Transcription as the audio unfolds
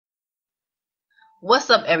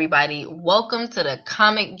What's up, everybody? Welcome to the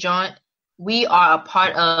Comic Jaunt. We are a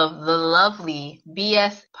part of the lovely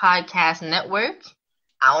BS Podcast Network.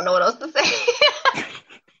 I don't know what else to say.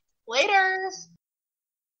 Laters.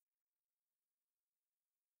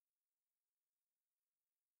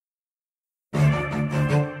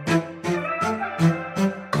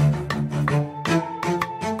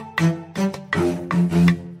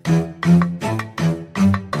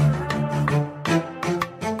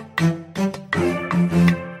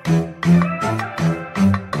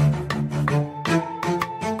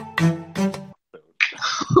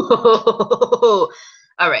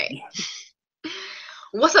 All right.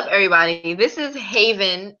 What's up, everybody? This is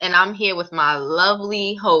Haevyn, and I'm here with my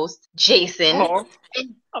lovely host, Jason. Oh,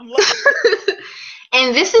 I'm loving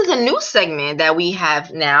And this is a new segment that we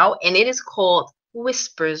have now, and it is called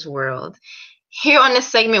Whispers World. Here on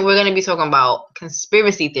this segment, we're going to be talking about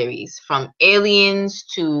conspiracy theories, from aliens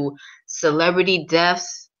to celebrity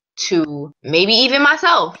deaths to maybe even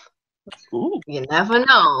myself. Ooh, You never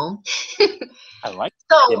know. I like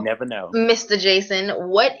So, you never know. Mr. Jason,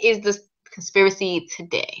 what is the conspiracy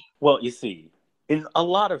today? Well, you see, in a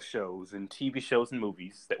lot of shows and TV shows and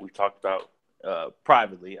movies that we've talked about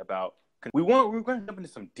privately about, we're going to jump into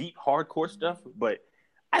some deep, hardcore stuff, but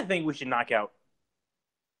I think we should knock out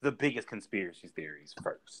the biggest conspiracy theories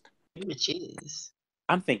first. Which is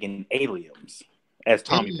I'm thinking aliens, as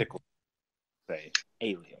Tommy Pickles say,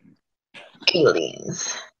 aliens.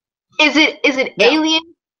 aliens. Is it Now, alien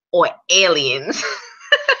or aliens?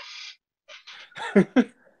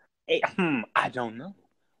 I don't know.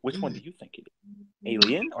 Which one do you think it is?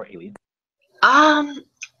 Alien or alien? I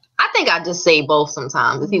think I just say both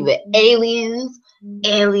sometimes. It's either aliens,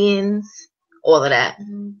 all of that.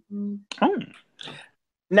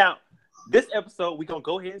 Now, this episode, we're going to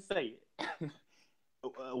go ahead and say it.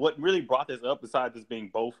 What really brought this up, besides this being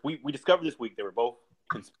both, we discovered this week they were both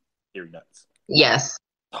conspiracy theory nuts. Yes.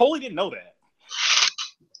 Totally didn't know that.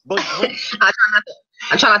 But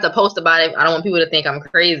I try not to post about it. I don't want people to think I'm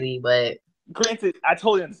crazy, but granted, I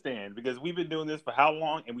totally understand, because we've been doing this for how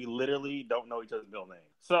long, and we literally don't know each other's middle name.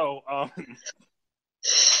 So,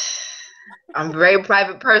 I'm a very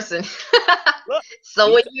private person. Look,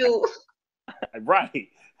 So are you. Right.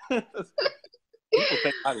 People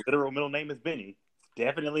think my literal middle name is Benny.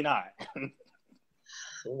 Definitely not.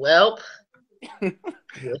 Well,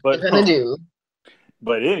 what you gonna do?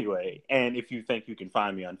 But anyway, and if you think you can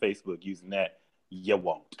find me on Facebook using that, you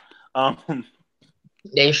won't.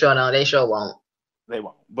 They sure know. They sure won't. They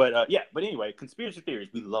won't. But yeah. But anyway, conspiracy theories.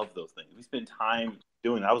 We love those things. We spend time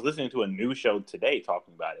doing it. I was listening to a news show today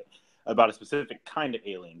talking about it, about a specific kind of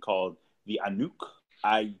alien called the Anuk.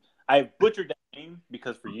 I butchered that name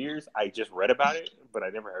because for years I just read about it, but I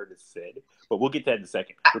never heard it said. But we'll get to that in a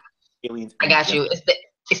second. Aliens. I got you.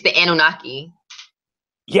 It's the Anunnaki.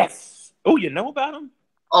 Yes. Oh, you know about them?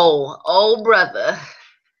 Oh, brother.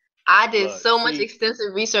 I did so much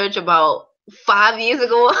extensive research about 5 years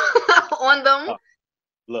ago on them.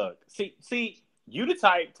 Look, see, you the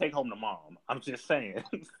type take home the mom. I'm just saying.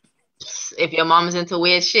 If your mom is into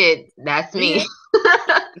weird shit, that's me.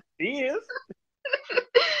 She is.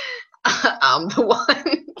 I'm the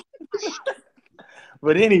one.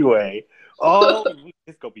 But anyway,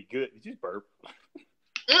 it's gonna be good. Did you burp?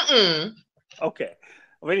 Okay.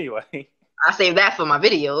 Well, anyway, I save that for my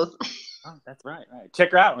videos. Oh, that's right.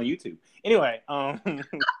 Check her out on YouTube. Anyway,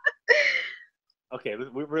 okay,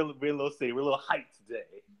 we're a little silly. We're a little hyped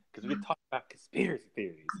today because we're talking about conspiracy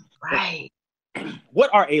theories. Right.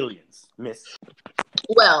 What are aliens, Miss?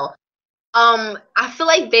 Well, I feel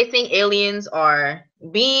like they think aliens are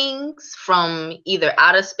beings from either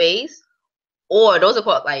outer space, or those are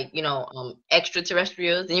called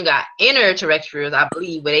extraterrestrials. Then you got interterrestrials, I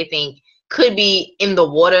believe, where they think could be in the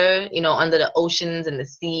water, under the oceans and the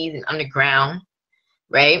seas and underground,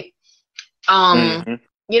 right?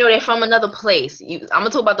 They're from another place. I'm gonna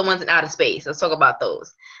talk about the ones in outer space. Let's talk about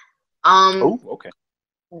those. Okay.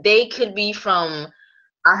 They could be from.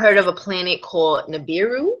 I heard of a planet called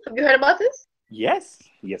Nibiru. Have you heard about this? Yes,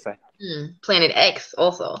 I have. Planet X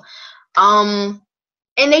also. And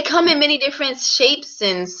they come in many different shapes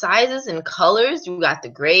and sizes and colors. You got the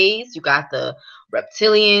grays, you got the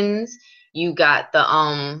reptilians, you got the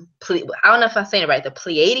I don't know if I'm saying it right, the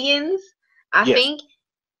Pleiadians, I think.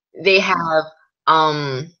 They have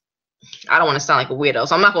I don't want to sound like a weirdo,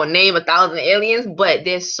 so I'm not gonna name 1,000 aliens, but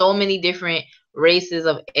there's so many different races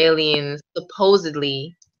of aliens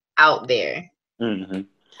supposedly out there. Mm-hmm.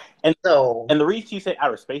 And the reason you say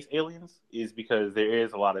outer space aliens is because there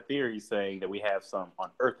is a lot of theories saying that we have some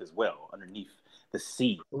on Earth as well, underneath the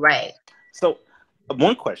sea. Right. So,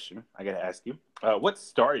 one question I got to ask you: what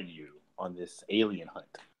started you on this alien hunt?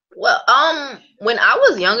 Well, when I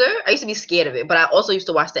was younger, I used to be scared of it, but I also used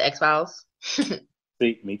to watch the X-Files.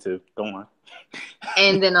 See, me too. Go on.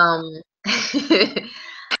 And then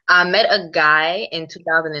I met a guy in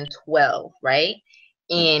 2012, right?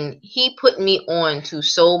 And he put me on to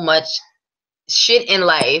so much shit in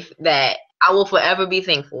life that I will forever be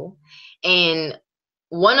thankful. And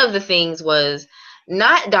one of the things was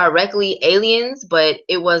not directly aliens, but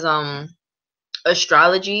it was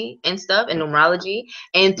astrology and stuff and numerology.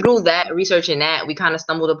 And through that, researching that, we kind of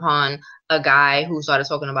stumbled upon a guy who started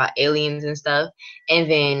talking about aliens and stuff. And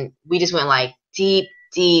then we just went like deep,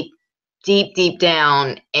 deep, deep, deep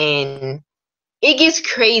down. And it gets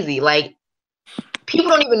crazy. Like, people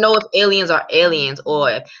don't even know if aliens are aliens, or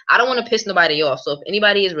I don't want to piss nobody off. So if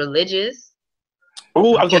anybody is religious,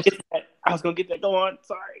 Oh, I was gonna get that. I was gonna get that. Go on.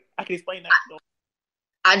 Sorry, I can explain that.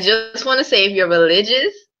 I just want to say, if you're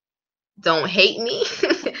religious, don't hate me.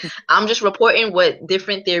 I'm just reporting what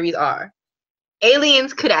different theories are.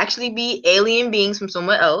 Aliens could actually be alien beings from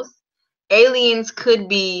somewhere else. Aliens could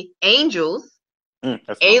be angels.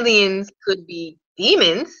 Aliens could be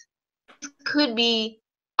demons. Could be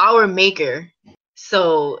our maker.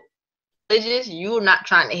 So, religious, you're not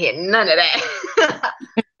trying to hit none of that.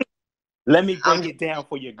 Let me break it down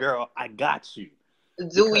for you, girl. I got you.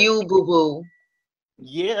 Do you, boo-boo?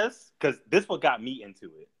 Yes, because this what got me into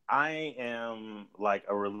it. I am like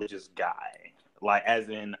a religious guy. Like, as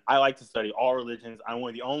in, I like to study all religions. I'm one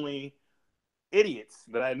of the only idiots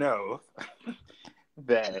that I know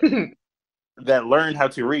that that learned how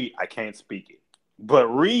to read. I can't speak it, but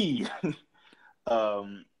read.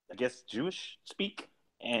 I guess Jewish speak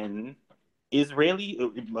and Israeli,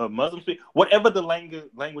 Muslim speak, whatever the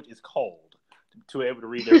language is called, to be able to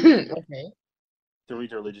read their okay. to read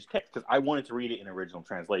their religious text, because I wanted to read it in original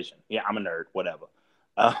translation. Yeah, I'm a nerd. Whatever.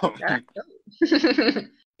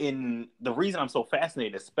 In the reason I'm so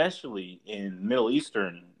fascinated, especially in Middle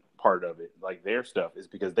Eastern part of it, like their stuff, is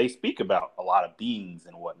because they speak about a lot of beings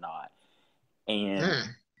and whatnot, and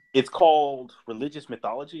it's called religious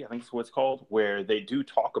mythology. I think it's what it's called, where they do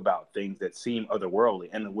talk about things that seem otherworldly.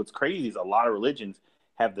 And what's crazy is a lot of religions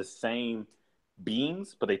have the same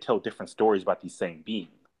beings, but they tell different stories about these same beings.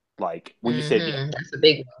 Like when you said, that's a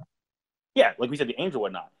big one. Yeah, like we said, the angel,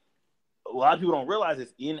 whatnot. A lot of people don't realize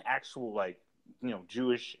it's in actual, like,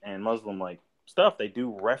 Jewish and Muslim like stuff. They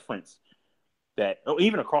do reference that,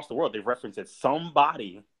 even across the world, they reference that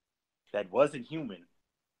somebody that wasn't human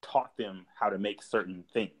taught them how to make certain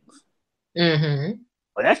things.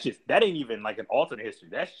 But that ain't even like an alternate history.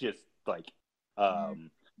 That's just like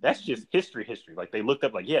history. Like, they looked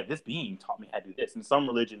up, like, yeah, this being taught me how to do this. And some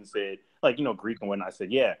religions said, like, Greek and whatnot,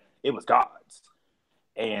 said, yeah, it was gods.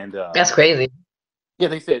 And that's crazy. Yeah,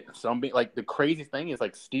 they said some like, the craziest thing is,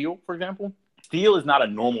 like, steel, for example. Steel is not a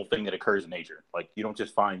normal thing that occurs in nature. Like, you don't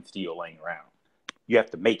just find steel laying around. You have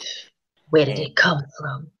to make it. Where did it come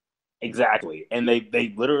from? Exactly. And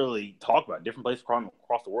they literally talk about different places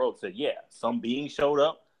across the world, said, yeah, some being showed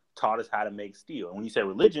up, taught us how to make steel. And when you say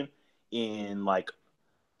religion, in like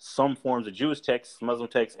some forms of Jewish texts, Muslim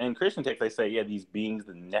texts, and Christian texts, they say, yeah, these beings,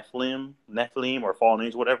 the Nephilim or fallen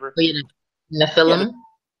angels, whatever. Oh, yeah. Nephilim?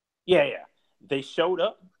 Yeah. They showed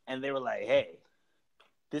up and they were like, hey,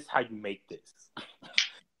 this is how you make this.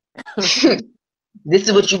 This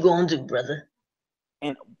is what you gonna do, brother.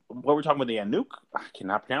 And what we're talking about, the Anuk, I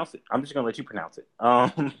cannot pronounce it. I'm just gonna let you pronounce it.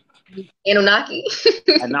 Anunnaki.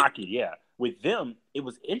 Anunnaki, yeah. With them, it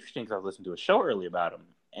was interesting because I was listening to a show earlier about them,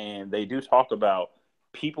 and they do talk about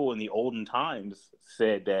people in the olden times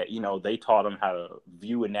said that, they taught them how to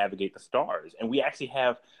view and navigate the stars. And we actually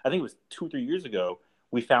have, I think it was 2-3 years ago,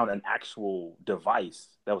 we found an actual device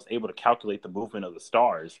that was able to calculate the movement of the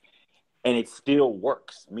stars, and it still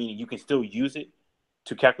works. Meaning you can still use it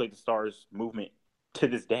to calculate the stars' movement to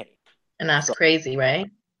this day. And that's crazy,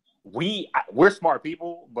 right? We're smart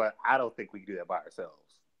people, but I don't think we can do that by ourselves.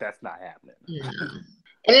 That's not happening.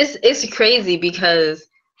 And it's crazy because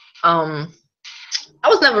I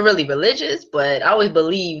was never really religious, but I always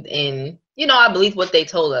believed in, I believed what they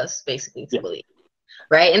told us basically to believe.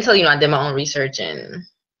 Right? Until, I did my own research, and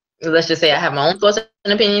let's just say I have my own thoughts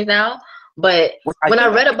and opinions now. But when I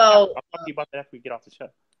read about... I'll talk to you about that after we get off the show.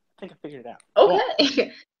 I think I figured it out.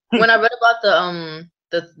 Okay. When I read about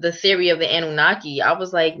the theory of the Anunnaki, I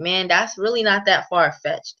was like, man, that's really not that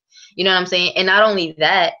far-fetched. You know what I'm saying? And not only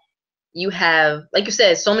that, you have, like you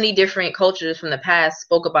said, so many different cultures from the past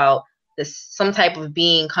spoke about some type of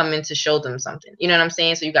being coming to show them something. You know what I'm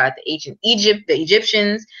saying? So you got the ancient Egypt, the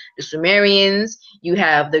Egyptians, the Sumerians, you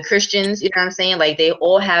have the Christians, you know what I'm saying? Like, they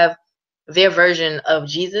all have their version of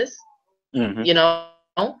Jesus,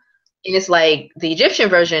 And it's like the Egyptian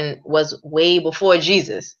version was way before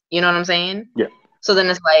Jesus. You know what I'm saying? Yeah. So then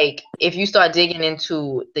it's like if you start digging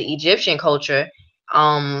into the Egyptian culture,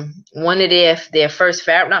 one of their first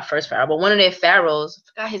pharaoh, not first pharaoh, but one of their pharaohs, I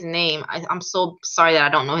forgot his name. I'm so sorry that I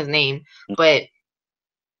don't know his name, but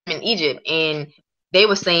in Egypt, and they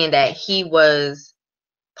were saying that he was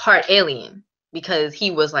part alien because he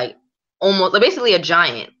was like almost like basically a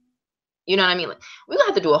giant. You know what I mean? Like, we're gonna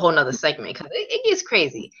have to do a whole nother segment because it gets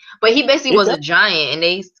crazy. But he basically It was does. a giant, and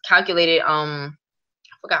they calculated I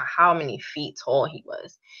forgot how many feet tall he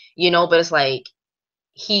was. But it's like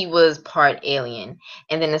he was part alien,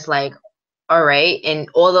 and then it's like, all right, and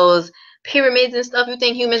all those pyramids and stuff. You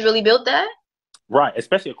think humans really built that? Right,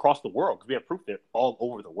 especially across the world because we have proof they're all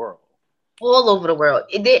over the world. All over the world.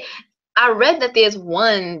 I read that there's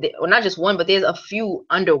one, or not just one, but there's a few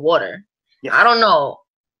underwater. I Yes. don't know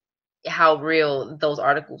how real those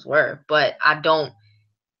articles were, but I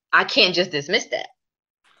can't just dismiss that.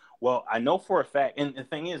 Well, I know for a fact, and the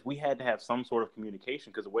thing is, we had to have some sort of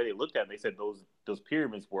communication because the way they looked at it, they said those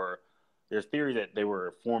pyramids were. There's theory that they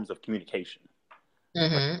were forms of communication,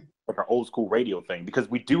 Mm-hmm. like our old school radio thing, because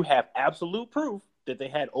we do have absolute proof that they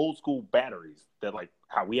had old school batteries. That like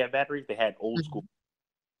how we have batteries, they had old school.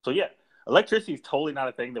 So yeah, electricity is totally not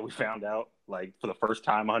a thing that we found out like for the first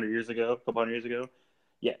time 100 years ago, a couple hundred years ago.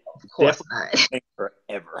 Yeah, Of course definitely not.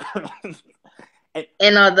 forever.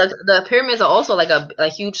 And the pyramids are also like a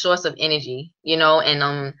huge source of energy,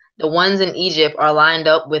 and the ones in Egypt are lined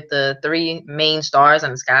up with the three main stars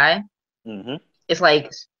in the sky. Mm-hmm. It's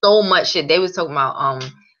like so much shit. They was talking about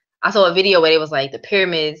I saw a video where it was like the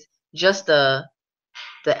pyramids, just the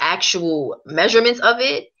actual measurements of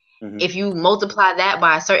it. Mm-hmm. If you multiply that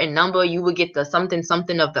by a certain number, you would get the something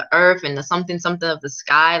something of the earth and the something something of the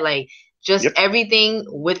sky. Like just Yep. everything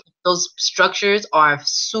with those structures are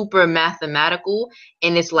super mathematical,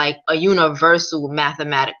 and it's like a universal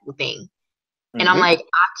mathematical thing. And I'm Mm-hmm. like,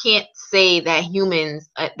 I can't say that humans,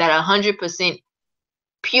 that 100%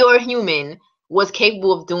 pure human was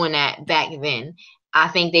capable of doing that back then. I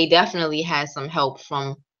think they definitely had some help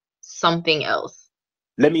from something else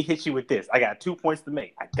Let me hit you with this. I got 2 points to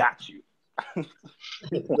make. I got you.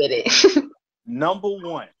 with it. Number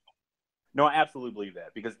one. No, I absolutely believe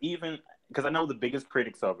that because I know the biggest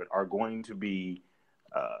critics of it are going to be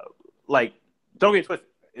like, don't get twisted.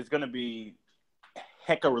 It's going to be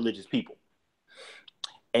hecka religious people.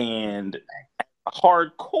 And a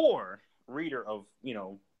hardcore reader of,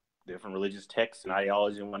 different religious texts and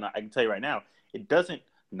ideology and whatnot, I can tell you right now, it doesn't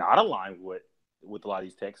not align with a lot of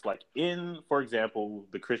these texts. Like in, for example,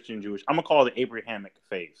 the Christian Jewish, I'm gonna call it the Abrahamic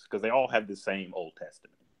faiths because they all have the same Old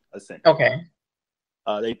Testament, essentially. Okay.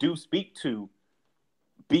 They do speak to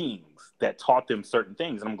beings that taught them certain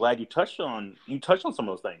things, and I'm glad you touched on some of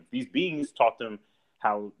those things. These beings taught them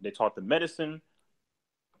how they taught them medicine,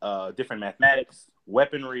 different mathematics,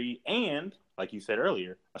 weaponry, and like you said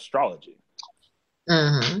earlier, astrology.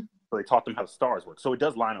 Mm-hmm. So they taught them how the stars work. So it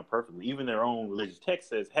does line up perfectly. Even their own religious text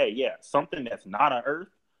says, "Hey, yeah, something that's not on Earth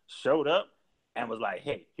showed up and was like,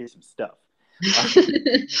 hey, here's some stuff."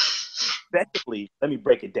 Secondly, let me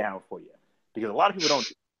break it down for you because a lot of people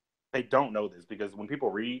don't know this because when people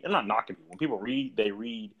read, I'm not knocking people. When people read, they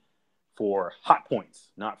read for hot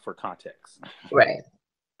points, not for context. Right.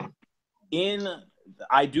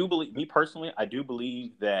 I do believe, me personally, I do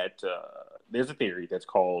believe that there's a theory that's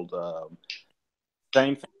called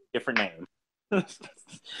same thing, different name.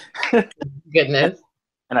 Goodness.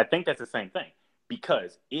 And I think that's the same thing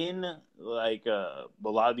because in like a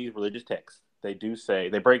lot of these religious texts, they do say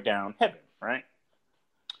they break down heaven, right?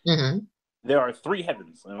 Mm-hmm. There are three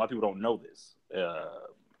heavens, and a lot of people don't know this.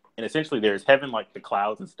 And essentially, there's heaven, like the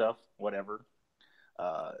clouds and stuff, whatever.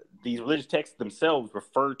 These religious texts themselves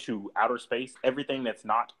refer to outer space. Everything that's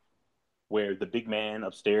not where the big man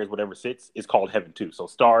upstairs, whatever sits, is called heaven too. So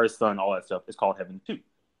stars, sun, all that stuff is called heaven too.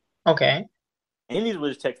 Okay. In these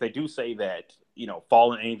religious texts, they do say that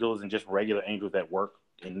fallen angels and just regular angels that work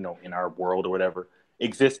in our world or whatever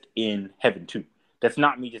exist in heaven too. That's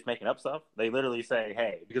not me just making up stuff. They literally say,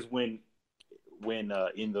 hey, because when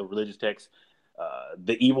in the religious text,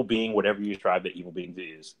 the evil being, whatever you describe the evil being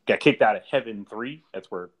is, got kicked out of heaven 3. That's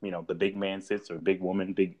where the big man sits, or big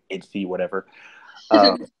woman, big entity, whatever.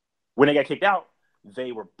 When they got kicked out,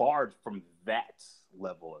 they were barred from that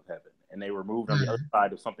level of heaven, and they were moved on the other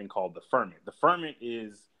side of something called the firmament. The firmament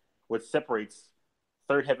is what separates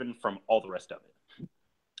third heaven from all the rest of it.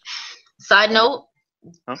 Side note.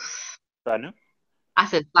 Huh? Side note. I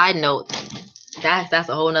said side note. That's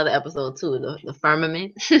a whole nother episode too. The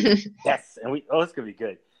firmament. Yes, and this could be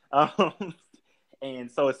good.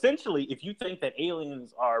 And so essentially, if you think that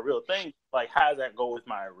aliens are a real thing, like how does that go with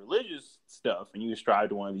my religious stuff? And you ascribe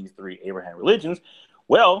to one of these three Abraham religions.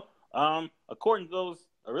 Well, according to those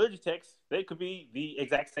religious texts, they could be the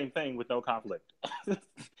exact same thing with no conflict.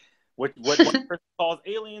 What one person calls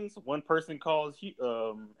aliens, one person calls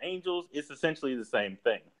angels, it's essentially the same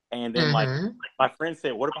thing. And then like my friend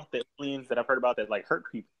said, what about the aliens that I've heard about that like hurt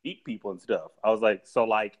people, eat people and stuff? I was like, so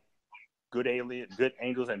like good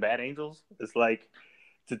angels and bad angels? It's like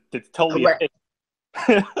it's totally Right. a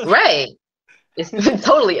thing. Right. It's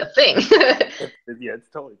totally a thing. Yeah, it's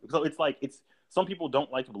totally. So it's like some people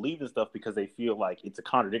don't like to believe this stuff because they feel like it's a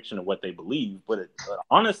contradiction of what they believe. But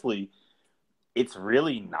honestly, it's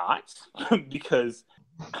really not. Because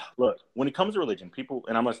look, when it comes to religion, people,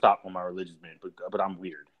 and I'm gonna stop on my religious bit, but I'm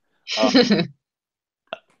weird.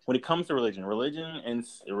 When it comes to religion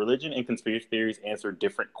and conspiracy theories answer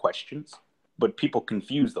different questions, but people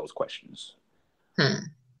confuse those questions.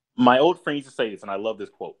 My old friend used to say this, and I love this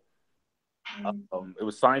quote. It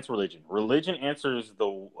was science, religion. Religion answers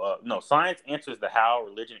science answers the how.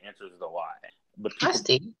 Religion answers the why. But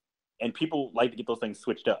people like to get those things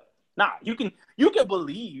switched up. Nah, you can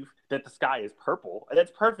believe that the sky is purple, and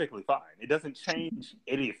that's perfectly fine. It doesn't change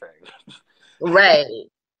anything. Right.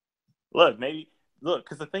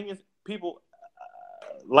 Because the thing is, people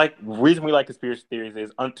like the reason we like conspiracy theories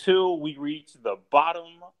is until we reach the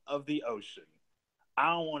bottom of the ocean, I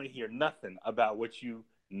don't want to hear nothing about what you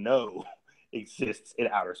know exists in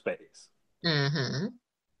outer space.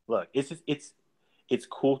 Look, it's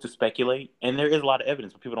cool to speculate, and there is a lot of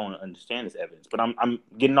evidence, but people don't understand this evidence. But I'm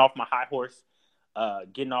getting off my high horse,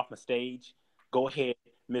 getting off my stage. Go ahead,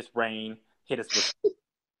 Miss Rain, hit us with.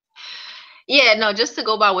 Yeah, no, just to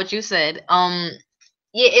go by what you said,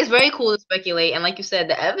 yeah, it's very cool to speculate, and like you said,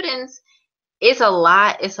 the evidence, it's a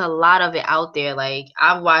lot of it out there. Like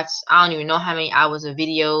I've watched, I don't even know how many hours of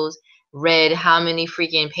videos, read how many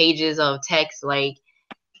freaking pages of text. Like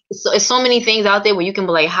it's so many things out there where you can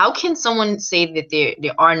be like, how can someone say that there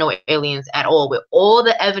are no aliens at all with all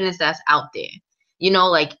the evidence that's out there? You know,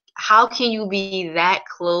 like how can you be that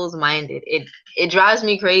close-minded? It drives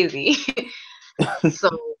me crazy. So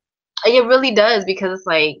it really does, because it's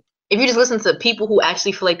like if you just listen to people who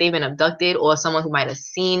actually feel like they've been abducted, or someone who might have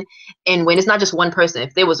seen, and when it's not just one person,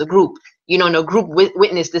 if there was a group, you know, and a group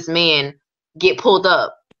witnessed this man get pulled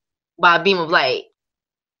up by a beam of light,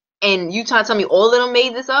 and you trying to tell me all of them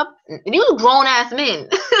made this up? And these were grown ass men.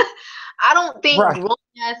 I don't think grown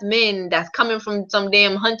ass men that's coming from some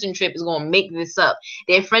damn hunting trip is gonna make this up.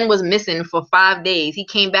 Their friend was missing for 5 days. He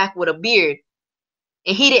came back with a beard,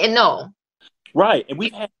 and he didn't know. Right, and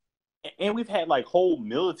we've had like whole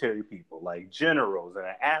military people, like generals and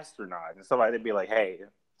astronauts and stuff like that, be like, "Hey,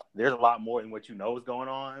 there's a lot more than what you know is going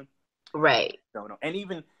on." Right. No, and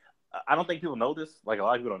even I don't think people know this. Like a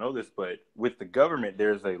lot of people don't know this, but with the government,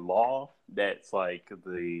 there's a law that's like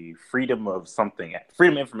the freedom of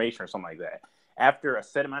information or something like that. After a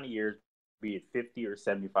set amount of years, be it 50 or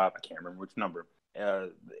 75, I can't remember which number,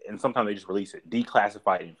 and sometimes they just release it,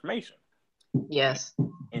 declassified information. Yes.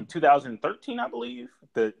 In 2013, I believe,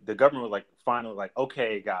 the government was like, finally, like,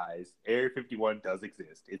 okay, guys, Area 51 does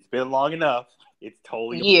exist. It's been long enough. It's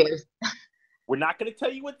totally years. We're not going to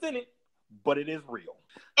tell you what's in it, but it is real.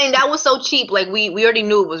 And that was so cheap. Like we already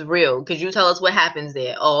knew it was real. Could you tell us what happens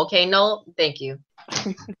there? Oh, okay, no, thank you.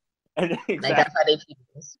 And exactly. Like that's how they treat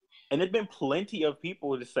us. And there's been plenty of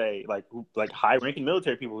people to say, like high-ranking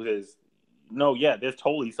military people who says, no, yeah, there's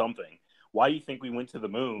totally something. Why do you think we went to the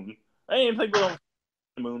moon? I didn't think we went to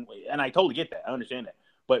the moon. And I totally get that. I understand that.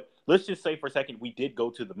 But let's just say for a second we did go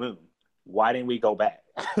to the moon. Why didn't we go back?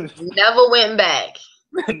 Never went back.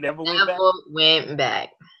 Never went back.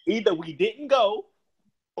 Either we didn't go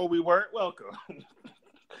or we weren't welcome.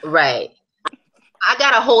 Right. I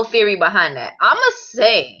got a whole theory behind that. I'm going to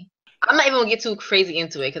say, I'm not even going to get too crazy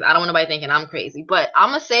into it because I don't want nobody thinking I'm crazy. But I'm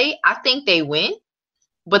going to say, I think they went.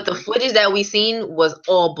 But the footage that we seen was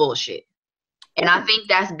all bullshit. And I think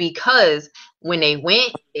that's because when they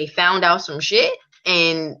went, they found out some shit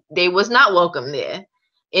and they was not welcome there.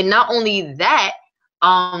 And not only that,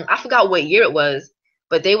 I forgot what year it was,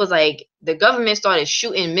 but they was like, the government started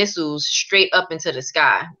shooting missiles straight up into the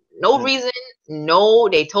sky. No reason, no,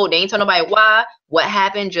 they ain't told nobody why, what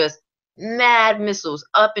happened, just mad missiles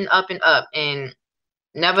up and up and up, and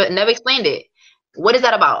never explained it. What is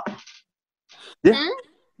that about?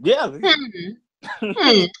 Yeah.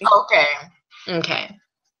 Okay.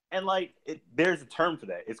 And like, there's a term for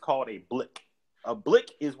that. It's called a blick. A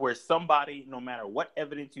blick is where somebody, no matter what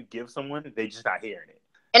evidence you give someone, they just not hearing it.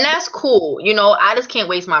 And that's cool. You know, I just can't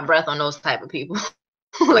waste my breath on those type of people.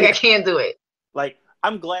 Like, I can't do it. Like,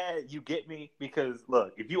 I'm glad you get me because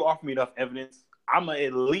look, if you offer me enough evidence, I'm gonna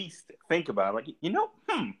at least think about it. Like,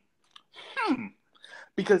 hmm.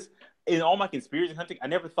 Because in all my conspiracy hunting, I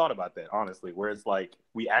never thought about that, honestly. Where it's like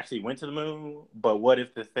we actually went to the moon, but what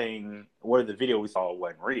if the video we saw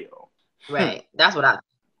wasn't real? Right. That's what I.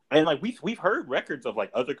 And like we've heard records of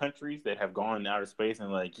like other countries that have gone outer space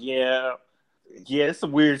and like, yeah, it's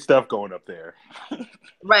some weird stuff going up there.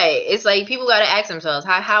 Right. It's like people got to ask themselves,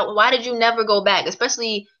 why did you never go back?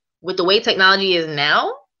 Especially with the way technology is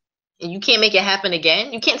now, and you can't make it happen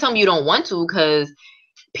again. You can't tell me you don't want to, because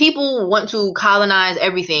people want to colonize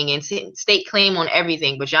everything and stake claim on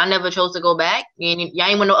everything, but y'all never chose to go back. Y'all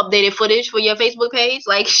ain't want no updated footage for your Facebook page.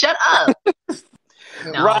 Like, shut up.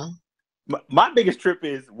 Right. No. My biggest trip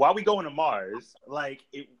is why we going to Mars? Like,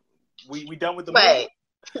 we done with the moon? Right.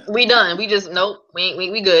 We done. We just nope.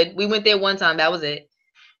 We good. We went there one time. That was it.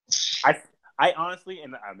 I honestly,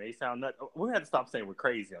 and I may sound nuts. We're gonna have to stop saying we're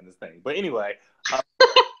crazy on this thing. But anyway,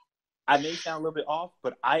 I may sound a little bit off,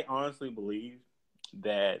 but I honestly believe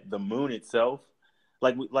that the moon itself,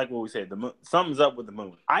 like what we said, the moon, something's up with the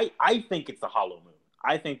moon. I think it's a hollow moon.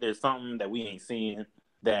 I think there's something that we ain't seeing.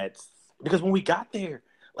 That's because when we got there,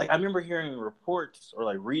 like I remember hearing reports or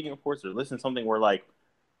like reading reports or listening to something where like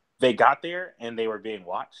they got there and they were being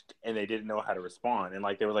watched and they didn't know how to respond. And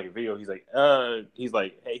like there was like a video, he's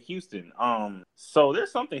like, hey Houston, so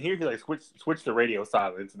there's something here. He like switch the radio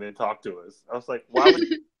silence and then talk to us. I was like,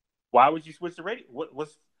 why would you switch the radio?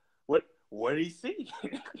 What did he see?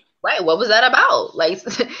 Right. What was that about? Like,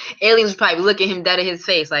 aliens probably look at him dead in his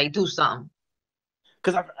face, like, do something.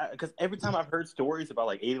 Because every time I've heard stories about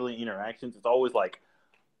like alien interactions, it's always like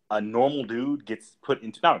a normal dude gets put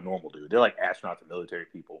into, not a normal dude, they're like astronauts and military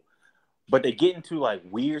people, but they get into like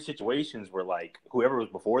weird situations where like whoever was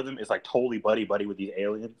before them is like totally buddy with these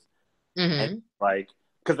aliens. And like,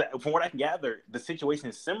 because from what I can gather, the situation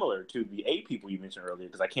is similar to the A people you mentioned earlier,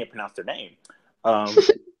 because I can't pronounce their name.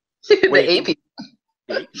 The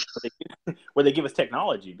AP. Where they give us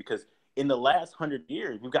technology, because in the last 100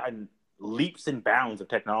 years we've gotten leaps and bounds of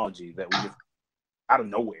technology that we just out of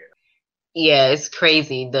nowhere. Yeah, it's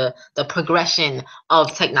crazy. The progression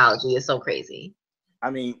of technology is so crazy. I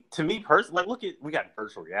mean, to me personally, like we got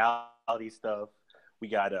virtual reality stuff. We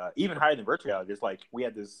got even higher than virtual reality. It's like we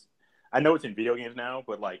had this. I know it's in video games now,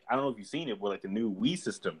 but like I don't know if you've seen it with like the new Wii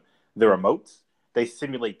system. The remotes, they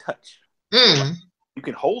simulate touch. So, like, you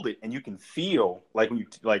can hold it and you can feel like when you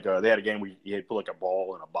they had a game where you put like a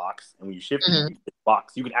ball in a box, and when you shift it, you can hit the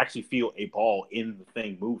box. You can actually feel a ball in the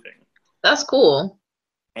thing moving. That's cool.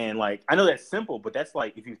 And like I know that's simple, but that's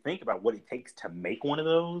like if you think about what it takes to make one of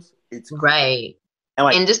those, it's right. And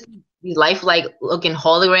like, and just these lifelike looking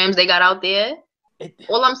holograms they got out there.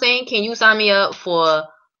 All I'm saying, can you sign me up for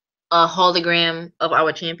a hologram of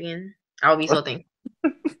our champion? I would be so thankful.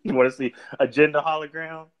 You want to see a gender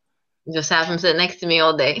hologram? Just have him sit next to me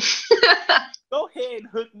all day. Go ahead and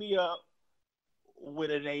hook me up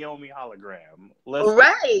with a Naomi hologram.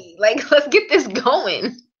 Let's get this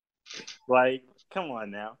going. Like, come on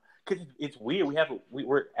now, because it's weird.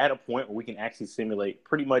 We're at a point where we can actually simulate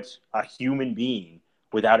pretty much a human being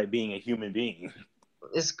without it being a human being.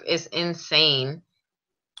 It's insane,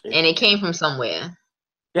 and it came from somewhere.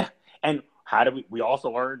 Yeah, and how do we also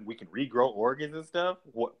learn we can regrow organs and stuff?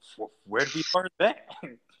 Where did we learn that?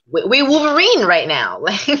 We Wolverine right now.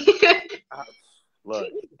 Like, look,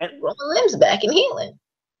 and growing limbs back and healing.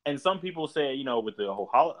 And some people say, with the whole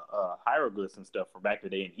hieroglyphs and stuff from back in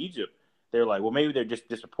the day in Egypt, they're like, well, maybe they're just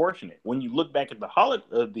disproportionate. When you look back at the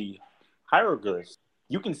hieroglyphs,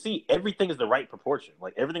 you can see everything is the right proportion.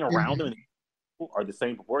 Like everything around them are the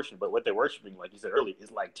same proportion, but what they're worshiping, like you said earlier,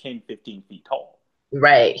 is like 10, 15 feet tall.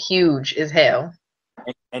 Right, huge as hell.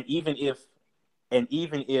 And even if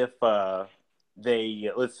they,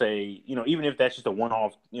 let's say, even if that's just a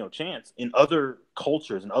one-off, chance, in other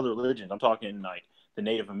cultures and other religions, I'm talking like the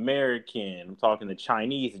Native American, I'm talking the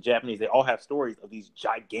Chinese, the Japanese, they all have stories of these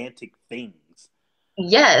gigantic things.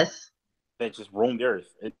 Yes. That just roam the earth.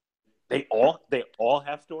 They all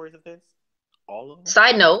have stories of this. All of them.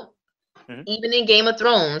 Side note, even in Game of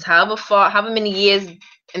Thrones, however many years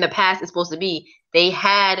in the past it's supposed to be, they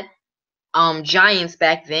had giants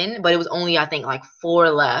back then, but it was only, I think, like 4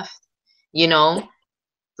 left. So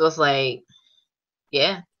it's like,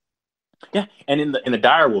 yeah. Yeah, and in the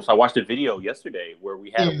dire wolves, I watched a video yesterday where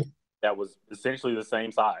we had a wolf that was essentially the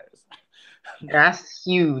same size. That's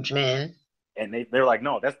huge, man. And they're like,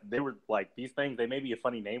 no, they were like, these things, they may be a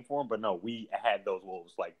funny name for them, but no, we had those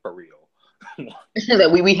wolves like for real.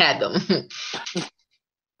 That we had them.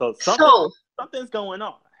 So something's going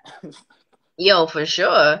on. Yo, for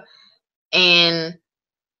sure. And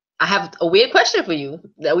I have a weird question for you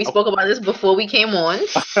that we spoke about this before we came on.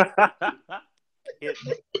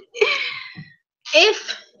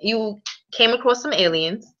 If you came across some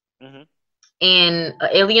aliens mm-hmm. and an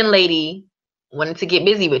alien lady wanted to get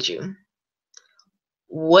busy with you,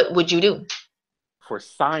 what would you do? For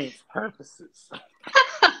science purposes.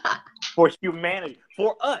 For humanity.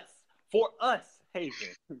 For us, Haevyn.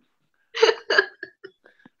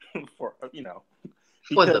 For, you know.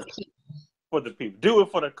 For the people. For the people. Do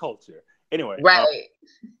it for the culture. Anyway. Right.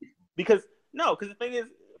 Because the thing is,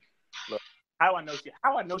 look, how I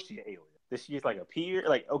know she's an alien. That she's like a peer.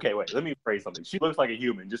 Like, okay, wait, let me phrase something. She looks like a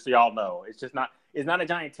human, just so y'all know. It's not a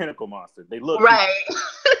giant tentacle monster. They look right.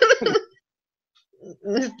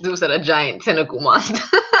 This dude said a giant tentacle monster.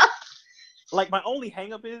 Like, my only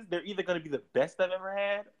hang up is they're either going to be the best I've ever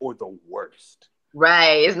had or the worst.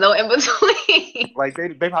 Right. It's no in between. Like,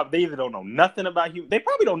 they either don't know nothing about you. They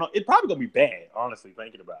probably don't know. It's probably going to be bad, honestly,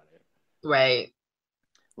 thinking about it. Right.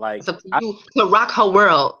 Like, it's up to you to rock her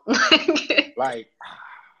world. Like,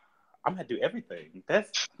 I'm going to do everything.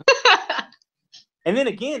 And then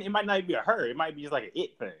again, it might not be a her. It might be just like an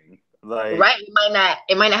it thing. Like, right. It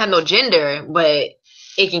might not have no gender, but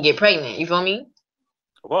it can get pregnant. You feel me?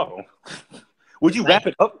 Whoa. Would you wrap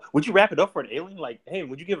it up? Would you wrap it up for an alien? Like, hey,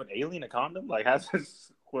 would you give an alien a condom? Like, how's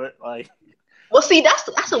this? What? Like, well, see,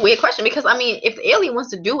 that's a weird question because I mean, if the alien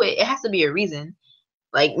wants to do it, it has to be a reason.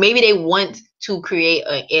 Like, maybe they want to create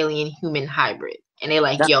an alien-human hybrid, and they're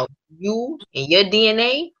like, "Yo, you and your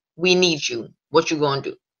DNA, we need you. What you gonna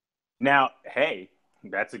do?" Now, hey,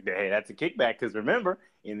 that's a kickback because remember,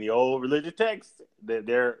 in the old religious text,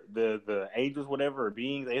 the angels, whatever, or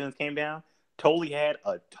beings, aliens came down. Totally had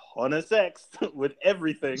a ton of sex with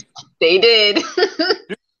everything. They did.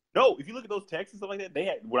 No, if you look at those texts and stuff like that, they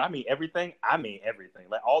had what I mean everything.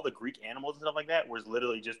 Like all the Greek animals and stuff like that was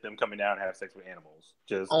literally just them coming down and having sex with animals.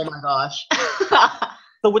 Just oh my gosh.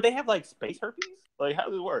 So would they have like space herpes? Like how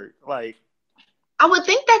does it work? Like I would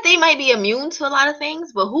think that they might be immune to a lot of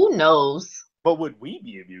things, but who knows? But would we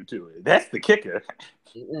be immune to it? That's the kicker.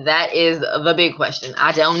 That is the big question.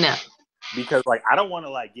 I don't know. Because like I don't want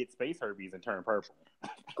to like get space herpes and turn purple.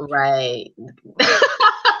 Right.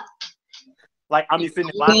 Like I'll be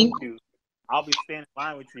sitting in line with you. I'll be standing in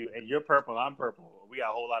line with you, and you're purple, I'm purple. We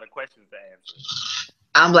got a whole lot of questions to answer.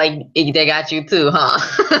 I'm like, they got you too,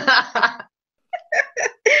 huh?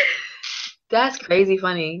 That's crazy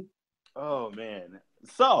funny. Oh man.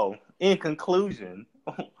 So, in conclusion,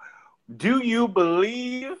 do you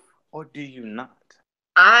believe or do you not?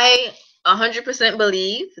 I 100%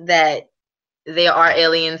 believe that there are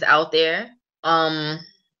aliens out there.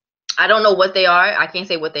 I don't know what they are. I can't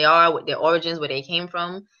say what they are, what their origins, where they came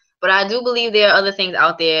from. But I do believe there are other things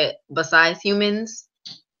out there besides humans.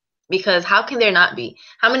 Because how can there not be?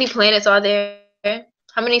 How many planets are there?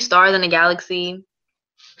 How many stars in the galaxy?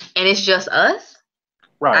 And it's just us?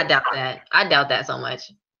 Right. I doubt that. I doubt that so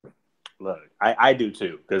much. Look, I do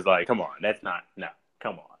too. Because, like, come on. That's not, no.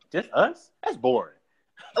 Come on. Just us? That's boring.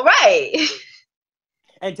 Right.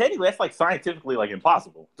 And technically, that's, like, scientifically, like,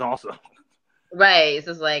 impossible. It's also. Right. It's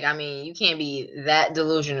just like, I mean, you can't be that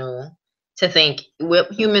delusional to think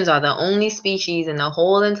humans are the only species in the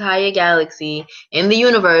whole entire galaxy, in the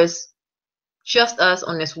universe, just us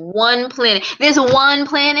on this one planet. There's one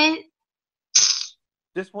planet.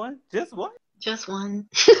 Just one? Just one? Just one.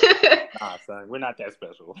 Nah, son, we're not that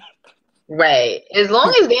special. Right. As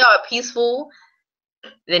long as they are peaceful,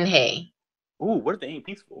 then hey. Ooh, what if they ain't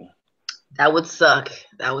peaceful? That would suck.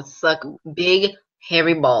 That would suck big,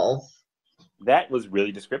 hairy balls. That was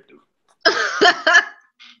really descriptive.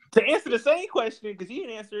 To answer the same question, because you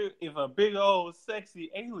didn't answer if a big old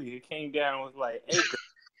sexy alien came down and was like, hey,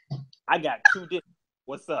 I got 2 dicks.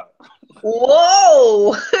 What's up?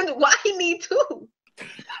 Whoa! Why he need 2?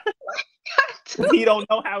 He don't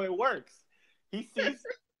know how it works. He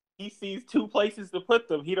sees 2 places to put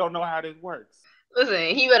them. He don't know how this works.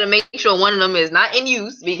 Listen, he better make sure one of them is not in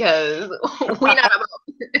use because we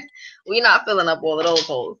not filling up all of those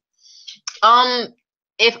holes.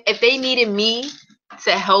 If they needed me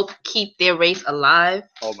to help keep their race alive,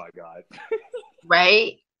 oh my god,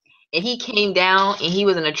 right? And he came down and he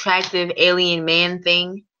was an attractive alien man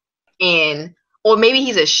thing, or maybe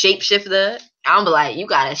he's a shapeshifter. I'm like, you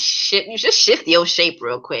just shift your shape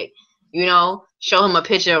real quick, show him a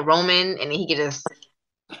picture of Roman and then he can just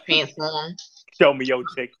transform. Show me your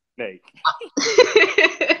chick snake.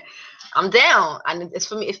 I'm down. It's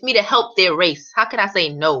for me to help their race. How could I say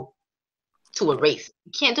no to a race?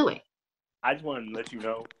 You can't do it. I just want to let you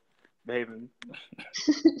know, Haevyn,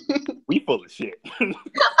 we full of shit.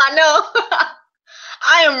 I know.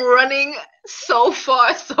 I am running so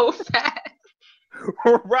far, so fast.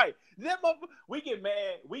 Right. We get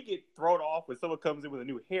mad. We get thrown off when someone comes in with a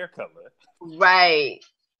new hair color. Right.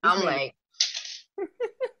 This I'm man, like,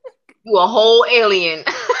 you a whole alien.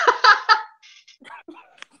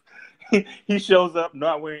 he shows up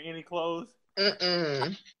not wearing any clothes.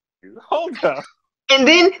 Mm-mm. Hold up. And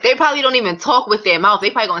then they probably don't even talk with their mouth. They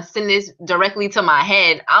probably gonna send this directly to my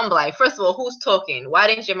head. I'm like, first of all, who's talking? Why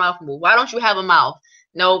didn't your mouth move? Why don't you have a mouth?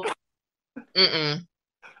 Nope. Mm-mm.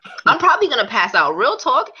 I'm probably gonna pass out. Real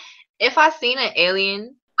talk. If I seen an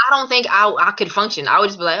alien, I don't think I could function. I would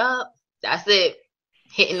just be like, oh, that's it.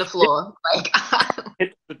 Hitting the floor. Like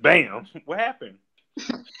Bam. What happened?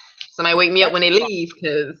 somebody wake me up when they leave,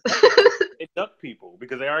 because It duck people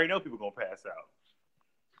because they already know people gonna pass out.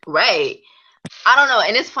 right. I don't know.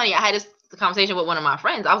 And it's funny, I had this conversation with one of my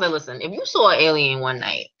friends. I was like, listen, if you saw an alien one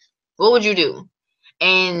night, what would you do?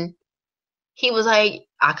 And he was like,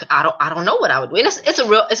 I don't know what I would do. And it's a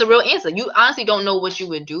real answer. You honestly don't know what you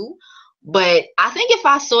would do. But I think if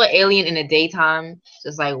I saw an alien in the daytime,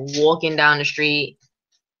 just like walking down the street,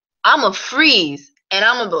 I'ma freeze and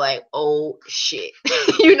I'm gonna be like, oh shit.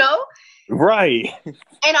 You know? Right.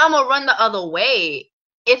 And I'm gonna run the other way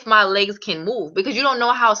if my legs can move, because you don't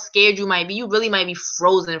know how scared you might be. You really might be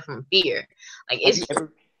frozen from fear. Like it's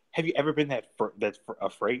Have you ever been that's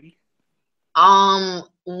afraid?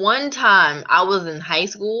 one time I was in high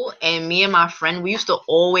school and me and my friend, we used to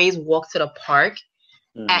always walk to the park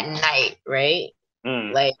at night, right?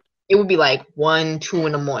 Like it would be like 1, 2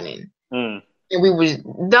 in the morning. And we were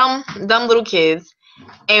dumb little kids.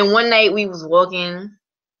 And one night we was walking.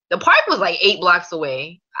 The park was like 8 blocks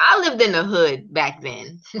away. I lived in the hood back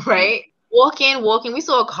then, right? Walking. We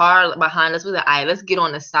saw a car behind us. We were like, all right, let's get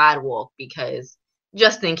on the sidewalk because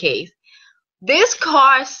just in case. This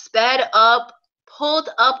car sped up, pulled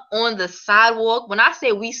up on the sidewalk. When I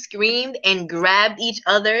say we screamed and grabbed each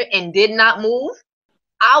other and did not move,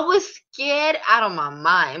 I was scared out of my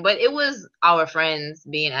mind. But it was our friends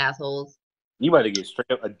being assholes. You about to get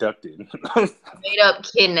straight up abducted. Straight up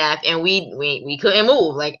kidnapped, and we couldn't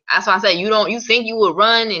move. Like that's why I said you think you would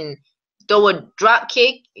run and throw a drop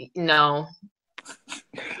kick? No.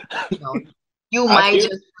 You might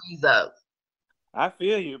just freeze up. I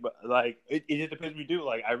feel you, but like it just depends what you do.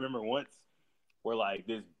 Like I remember once where like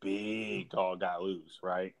this big dog got loose,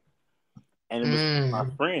 right? And it was my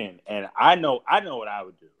friend, and I know what I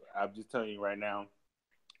would do. I'm just telling you right now,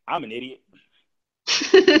 I'm an idiot.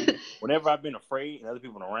 Whenever I've been afraid and other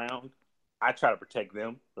people around, I try to protect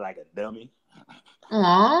them like a dummy.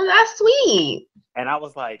 Aw, that's sweet. And I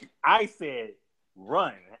was like, I said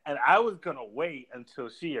run, and I was gonna wait until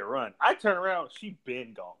she had run. I turned around, she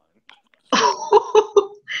been gone.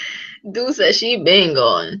 Dude said she been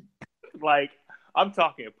gone. Like I'm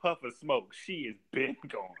talking puff of smoke. She has been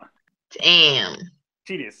gone. Damn.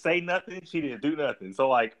 She didn't say nothing. She didn't do nothing. So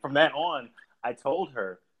like from that on, I told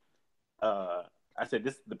her, I said,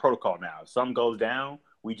 this is the protocol now. If something goes down,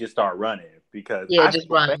 we just start running because just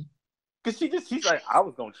run. Because she's like, I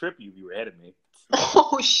was gonna trip you if you were ahead of me.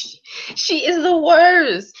 Oh, she is the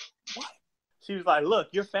worst. What? She was like, look,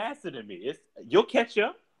 you're faster than me. You'll catch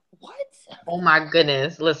up. What? Oh my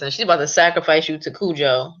goodness! Listen, she's about to sacrifice you to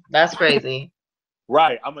Cujo. That's crazy.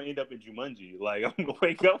 Right, I'm gonna end up in Jumanji. Like I'm gonna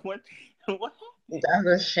wake up what? That's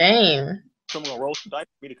a shame. Someone gonna roll some dice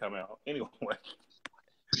for me to come out anyway.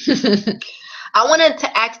 I wanted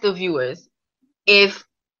to ask the viewers if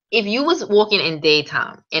you was walking in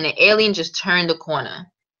daytime and an alien just turned the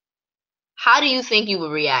corner, how do you think you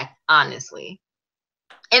would react honestly?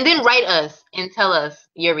 And then write us and tell us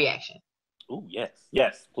your reaction. Ooh,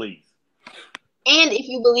 yes, please. And if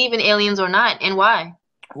you believe in aliens or not, and why.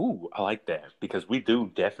 Ooh, I like that because we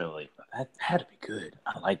do definitely. That had to be good.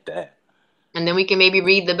 I like that. And then we can maybe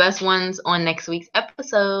read the best ones on next week's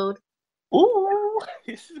episode. Ooh,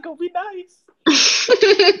 this is gonna be nice.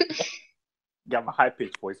 Got my high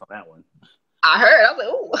pitched voice on that one. I heard. I was like,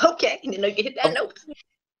 oh, okay. And then you hit that note.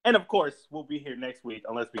 And of course, we'll be here next week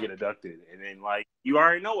unless we get abducted. And then, like, you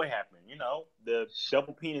already know what happened. You know, the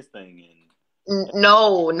double penis thing. And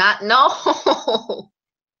no.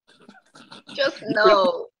 Just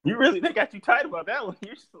no. They got you tight about that one.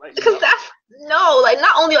 You're just like, because that's like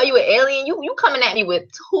not only are you an alien, you coming at me with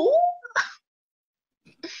 2?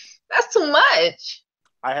 That's too much.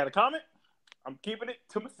 I had a comment. I'm keeping it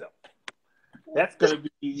to myself. That's gonna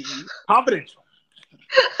be confidential.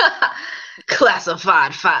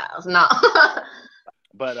 Classified files. No.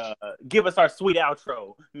 But give us our sweet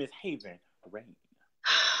outro, Miss Haevyn.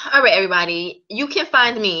 All right, everybody. You can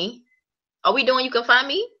find me. Are we doing You Can Find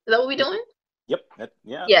Me? Is that what we're doing? Yep.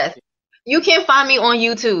 Yeah. Yes. You can find me on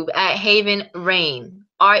YouTube at Haevyn Rain.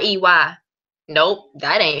 Rey. Nope,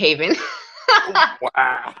 that ain't Haevyn.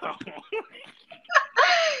 Wow.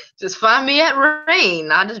 Just find me at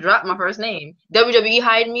Rain. I just dropped my first name. WWE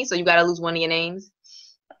hired me, so you gotta lose one of your names.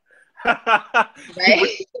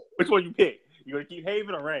 Right? Which one you pick? You gonna keep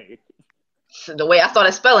Haevyn or Rain? The way I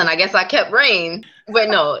started spelling, I guess I kept Rain. But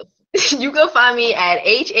no, you can find me at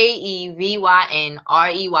HaevynReyHne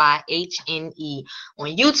on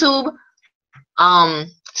YouTube,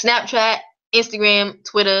 Snapchat, Instagram,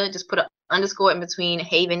 Twitter. Just put an underscore in between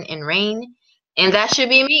Haevyn and Rain, and that should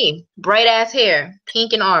be me. Bright ass hair,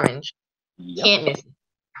 pink and orange. Yep. Can't miss it.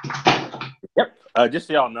 Yep. Just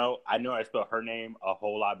so y'all know, I know I spell her name a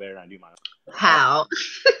whole lot better than I do mine. How?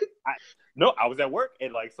 I was at work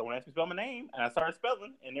and like someone asked me to spell my name and I started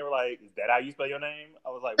spelling and they were like, "Is that how you spell your name?" I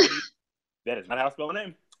was like, "That is not how I spell my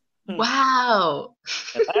name." Wow.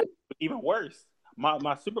 And that was even worse.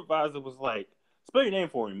 My supervisor was like, "Spell your name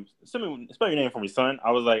for me. Spell your name for me, son."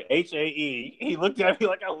 I was like, Hae. He looked at me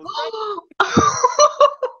like I was.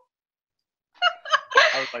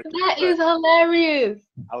 I was like, that is hilarious.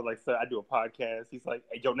 I was like, "Sir, I do a podcast." He's like,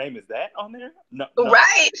 "Hey, your name is that on there?" No.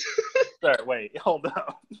 Right. Sir, wait, hold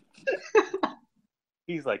up.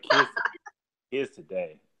 He's like, kids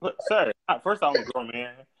today. Look, sir, first I'm a grown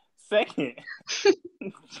man. Second,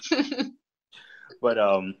 but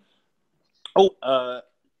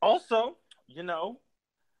also,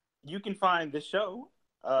 you can find this show.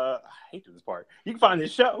 I hate this part. You can find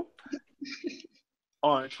this show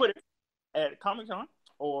on Twitter at Comic John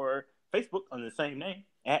or Facebook on the same name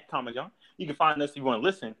at Comic John. You can find us if you want to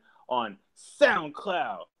listen on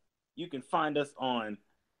SoundCloud. You can find us on.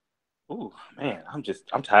 Ooh, man,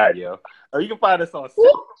 I'm tired, yo. You can find us on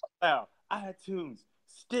SoundCloud, iTunes,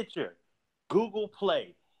 Stitcher, Google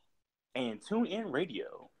Play, and TuneIn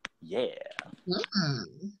Radio. Yeah.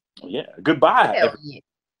 Yeah. Goodbye. Hell yeah.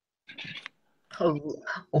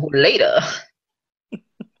 Later.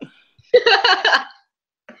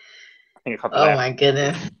 Oh my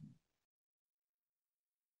goodness.